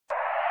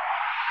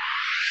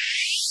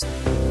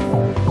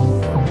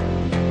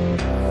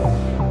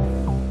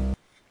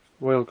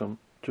Welcome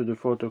to the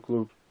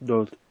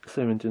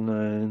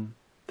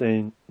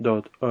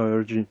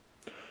photoclub.7910.org.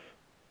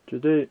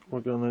 Today we're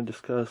gonna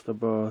discuss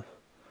about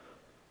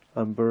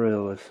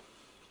umbrellas.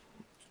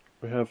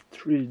 We have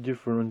three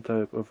different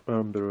type of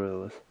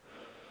umbrellas.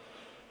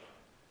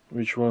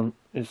 Which one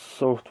is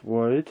soft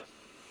white,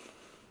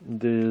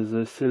 there's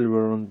a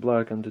silver and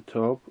black on the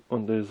top,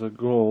 and there's a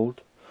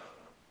gold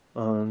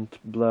and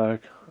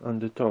black on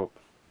the top.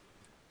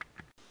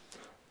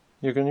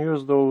 You can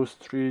use those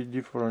three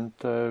different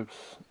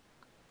types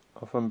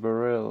of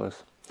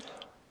umbrellas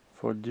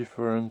for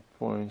different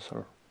points.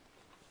 Or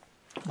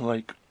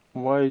like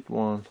white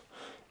one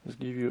is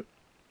give you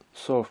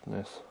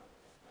softness,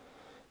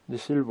 the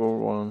silver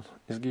one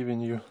is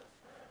giving you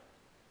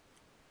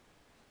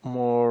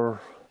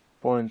more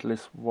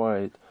pointless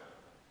white,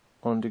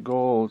 and the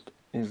gold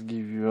is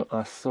give you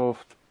a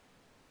soft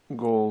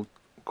gold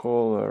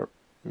color,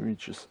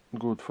 which is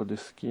good for the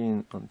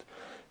skin, and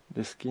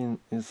the skin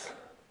is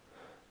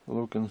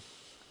looking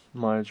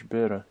much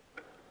better.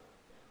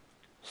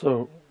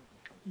 So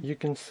you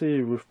can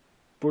see we've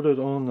put it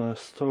on a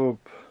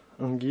stop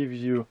and give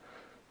you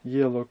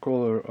yellow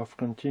color of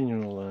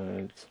continual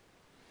lights.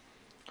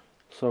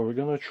 So we're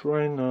gonna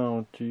try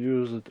now to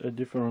use it at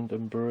different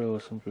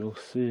umbrellas and we'll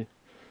see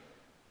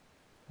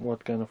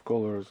what kind of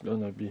color it's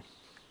gonna be.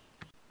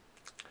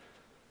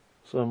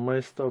 So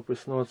my stop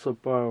is not so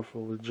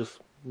powerful, it's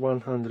just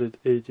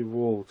 180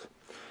 volts.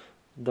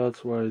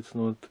 That's why it's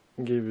not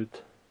give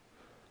it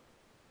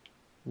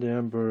the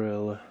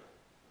umbrella,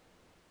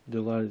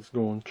 the light is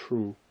going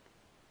through.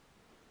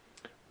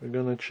 We're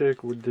gonna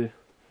check with the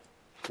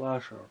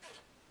flasher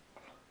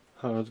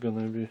how it's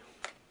gonna be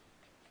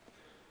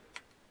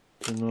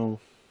to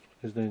know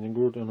is it any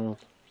good or not.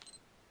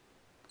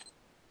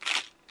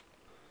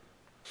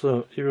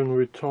 So even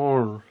with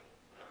turn,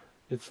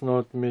 it's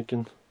not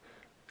making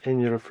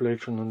any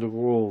reflection on the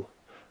wall.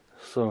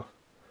 So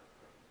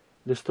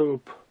the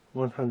stop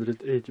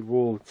 180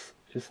 volts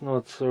is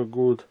not so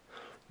good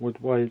with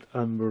white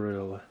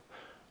umbrella.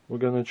 We're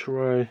gonna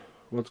try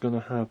what's gonna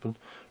happen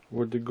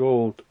with the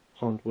gold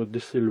and with the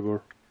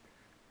silver.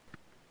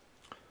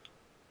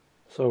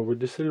 So with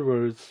the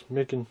silver it's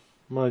making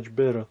much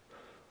better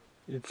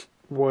its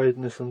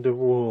whiteness on the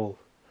wall,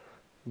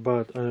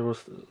 but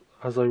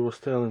as I was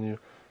telling you,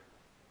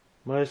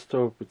 my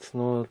stop it's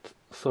not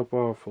so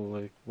powerful,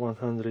 like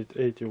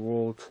 180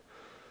 volts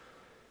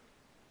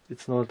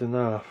it's not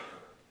enough.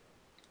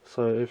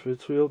 So if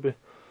it will be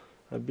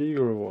a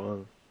bigger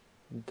one,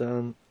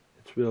 then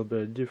it will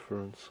be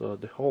different. So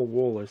the whole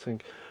wall I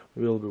think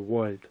will be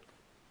white.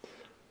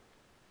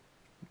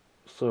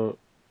 So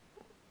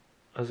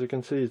as you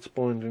can see it's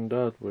pointing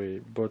that way,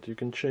 but you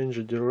can change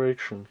the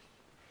direction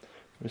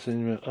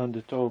within on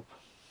the top.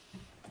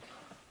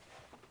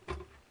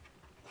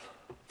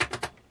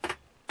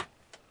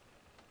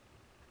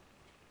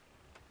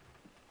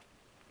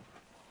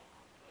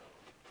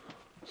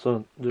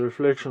 So the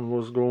reflection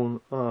was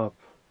going up.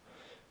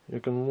 You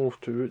can move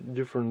to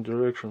different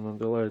direction and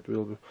the light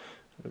will be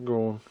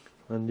going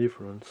and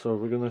different. So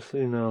we're gonna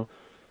see now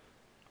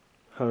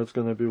how it's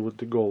gonna be with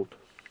the gold.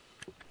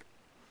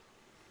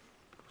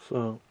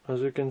 So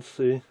as you can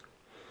see,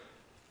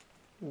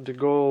 the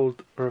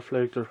gold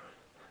reflector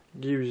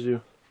gives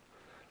you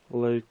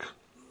like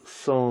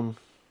some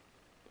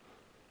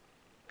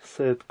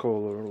set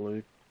color,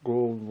 like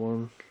gold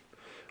one.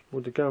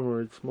 With the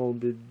camera it's small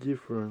bit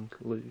different,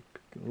 like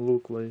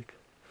look like,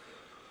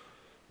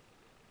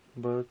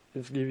 but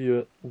it's give you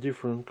a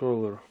different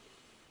color.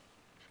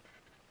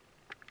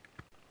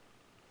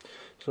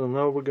 So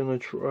now we're gonna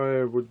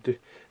try with the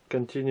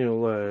continual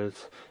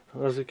lights.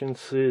 As you can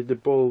see, the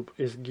bulb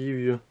is give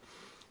you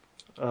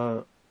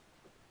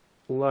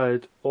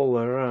light all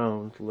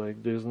around,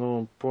 like there's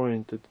no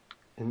pointed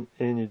in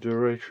any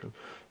direction,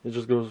 it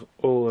just goes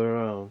all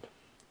around.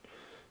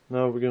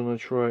 Now we're gonna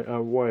try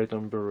a white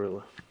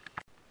umbrella.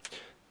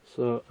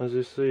 So as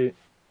you see,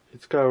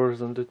 it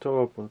covers on the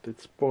top and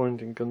it's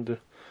pointing on the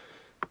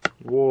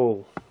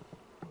wall,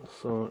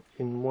 so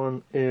in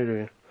one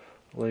area,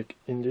 like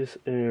in this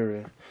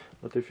area.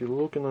 But if you're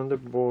looking on the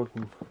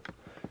bottom,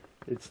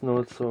 it's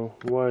not so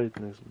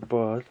whiteness,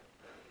 but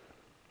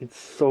it's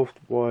soft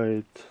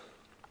white.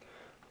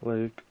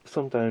 Like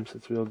sometimes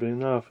it will be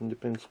enough, and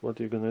depends what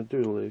you're gonna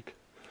do. Like,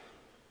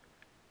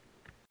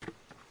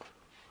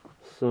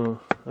 so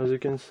as you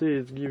can see,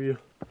 it gives you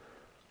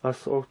a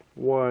soft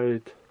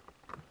white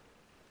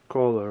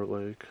color,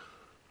 like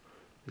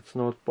it's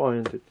not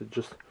pointed, it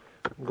just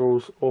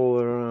goes all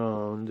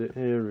around the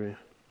area.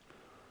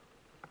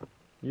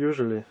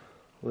 Usually,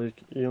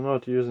 like, you're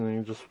not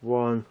using just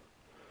one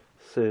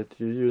set,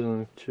 you're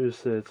using two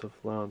sets of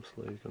lamps,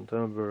 like on the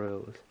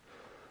umbrellas,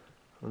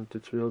 and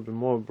it will be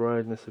more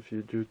brightness if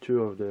you do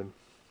two of them.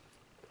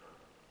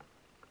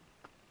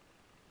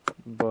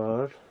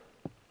 But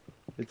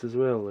it as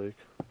well, like,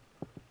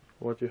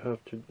 what you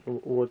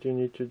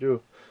need to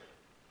do.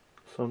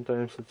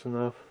 Sometimes it's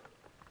enough,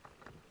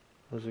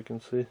 as you can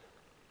see.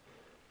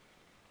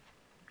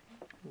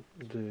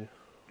 the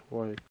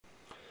white.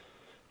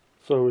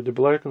 So with the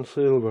black and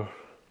silver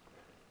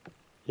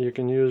you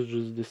can use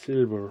just the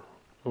silver,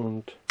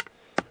 and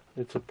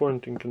it's a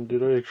pointing in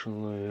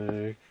direction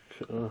like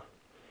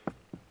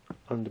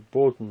on the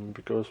bottom,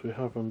 because we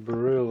have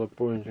umbrella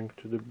pointing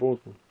to the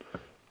bottom,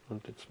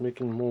 and it's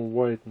making more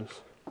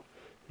whiteness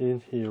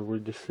in here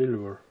with the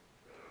silver.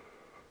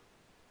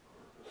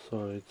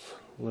 So it's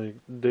like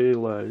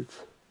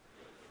daylight.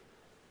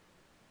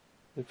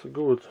 It's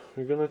good.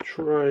 We're gonna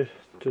try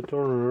to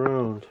turn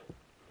around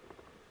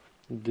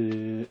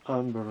the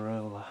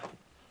umbrella.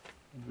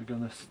 We're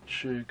gonna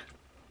check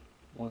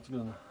what's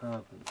gonna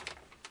happen.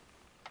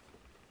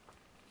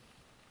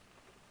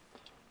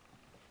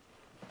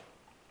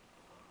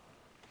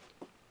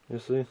 You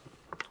see,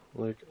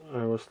 like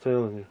I was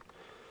telling you,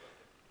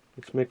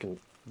 it's making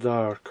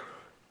dark,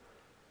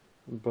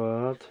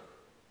 but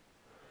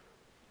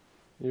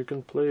you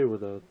can play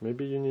with that.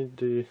 Maybe you need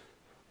the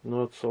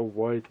not so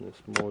whiteness,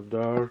 more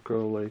darker,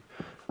 like,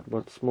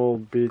 but small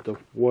bit of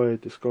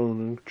white is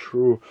coming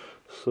through.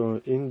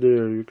 So in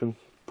there you can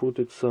put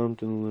it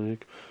something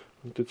like,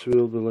 it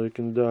will be like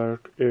in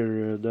dark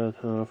area that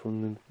half,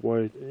 and in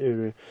white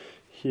area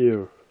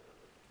here.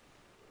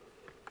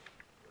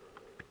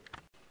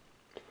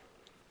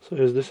 So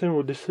it's the same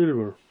with the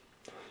silver.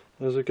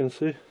 As you can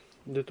see,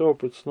 the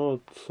top it's not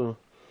so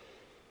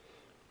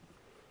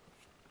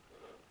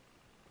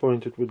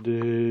pointed with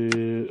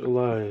the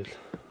light,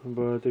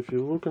 but if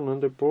you're looking on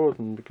the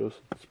bottom, because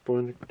it's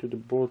pointing to the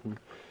bottom,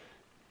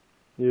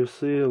 you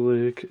see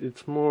like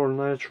it's more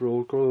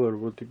natural color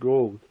with the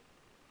gold,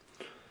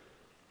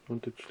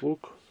 and it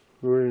looks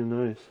very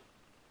nice.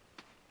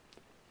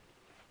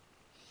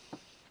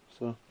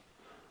 So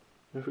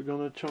if we're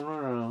gonna turn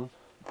around,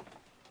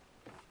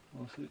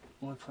 we'll see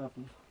what's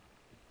happened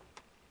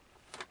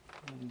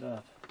in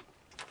that.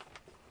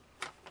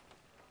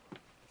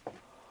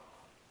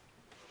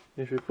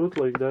 If you put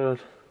like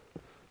that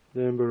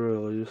the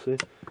umbrella, you see,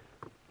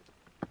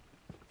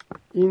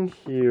 in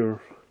here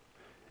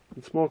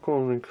it's more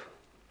coming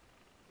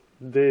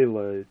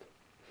daylight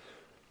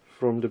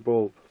from the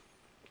bulb.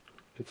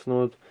 It's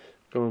not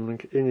coming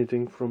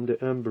anything from the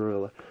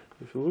umbrella.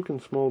 If you look in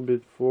small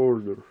bit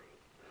further,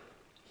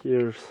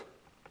 here's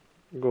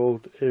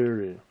gold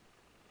area.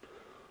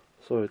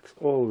 So it's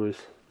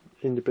always,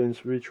 it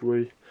depends which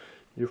way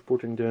you're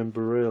putting the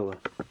umbrella.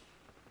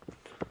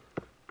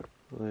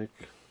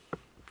 Like,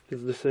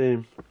 it's the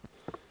same.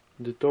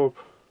 The top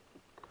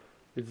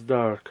it's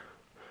dark,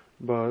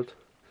 but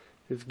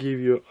it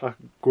gives you a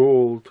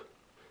gold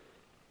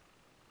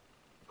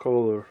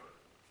color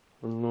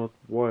and not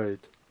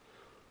white.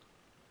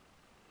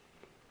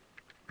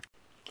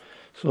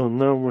 So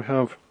now we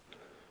have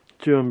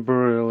two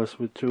umbrellas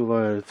with two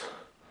lights.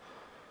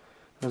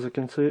 As you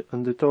can see,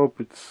 on the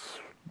top it's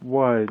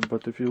white,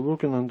 but if you're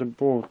looking on the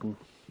bottom,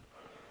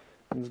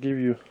 it gives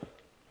you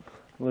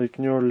like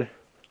nearly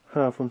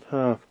half and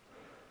half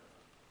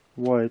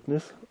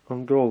whiteness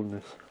and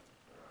goldness.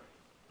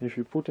 If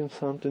you put in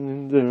something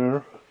in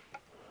there,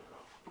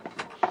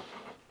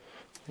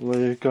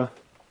 like a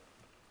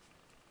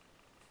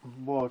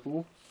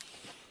bottle,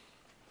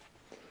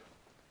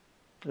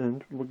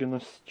 and we're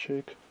gonna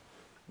check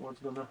what's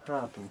gonna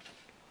happen.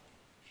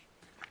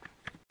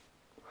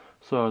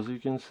 So as you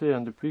can see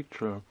on the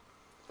picture,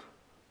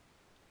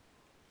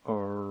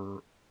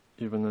 or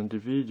even in the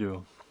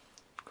video,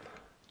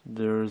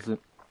 there's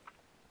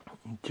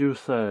two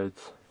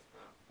sides.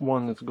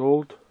 One is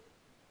gold,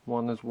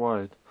 one is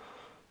white.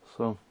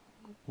 So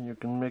you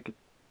can make it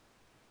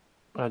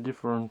a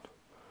different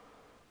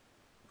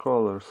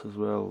colors as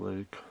well,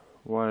 like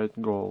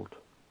white, gold.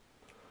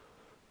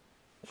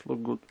 It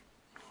looks good.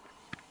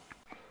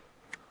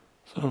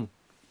 So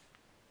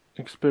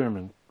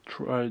experiment,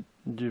 try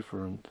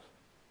different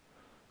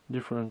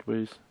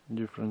ways,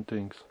 different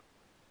things,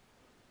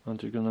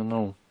 and you're gonna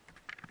know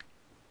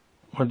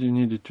what you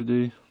needed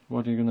today,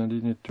 what you're gonna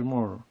need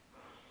tomorrow.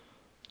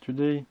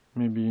 Today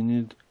maybe you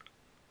need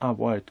a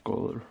white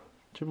color,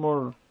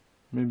 tomorrow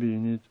maybe you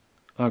need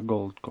a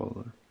gold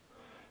color.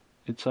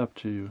 It's up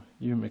to you,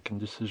 you make a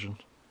decision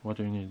what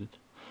you needed.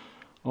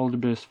 All the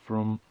best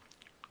from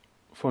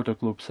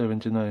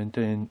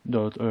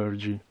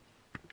photoclub7910.org.